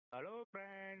Hello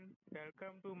friends,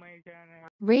 welcome to my channel.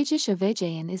 Rajisha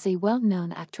Vijayan is a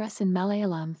well-known actress in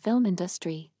Malayalam film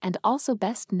industry and also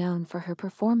best known for her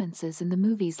performances in the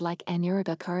movies like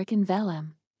Anuraga Karakan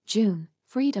Velam, June,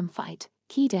 Freedom Fight,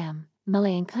 Kidam,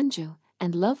 Malayankunju,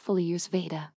 and Lovefully Yours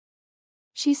Veda.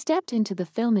 She stepped into the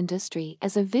film industry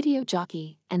as a video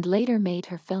jockey and later made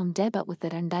her film debut with the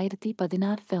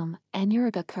 2016 film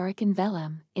Anuraga Karakan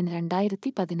Velam. In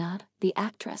 2016, the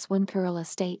actress won Kerala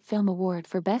State Film Award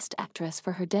for Best Actress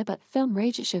for her debut film.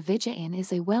 Rajisha Vijayan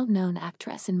is a well-known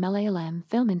actress in Malayalam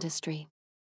film industry.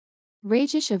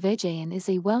 Rajisha Vijayan is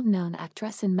a well-known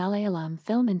actress in Malayalam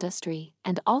film industry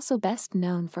and also best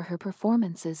known for her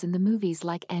performances in the movies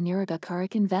like Anuraga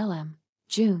Karakan Velam,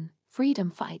 June, Freedom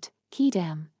Fight,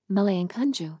 Kidam,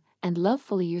 Malayankunju, and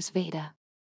Lovefully Yours Veda.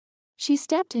 She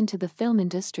stepped into the film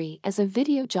industry as a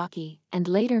video jockey and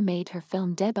later made her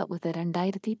film debut with the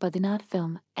 2016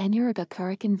 film Anuraga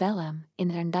Karakan Velam. In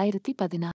 2016,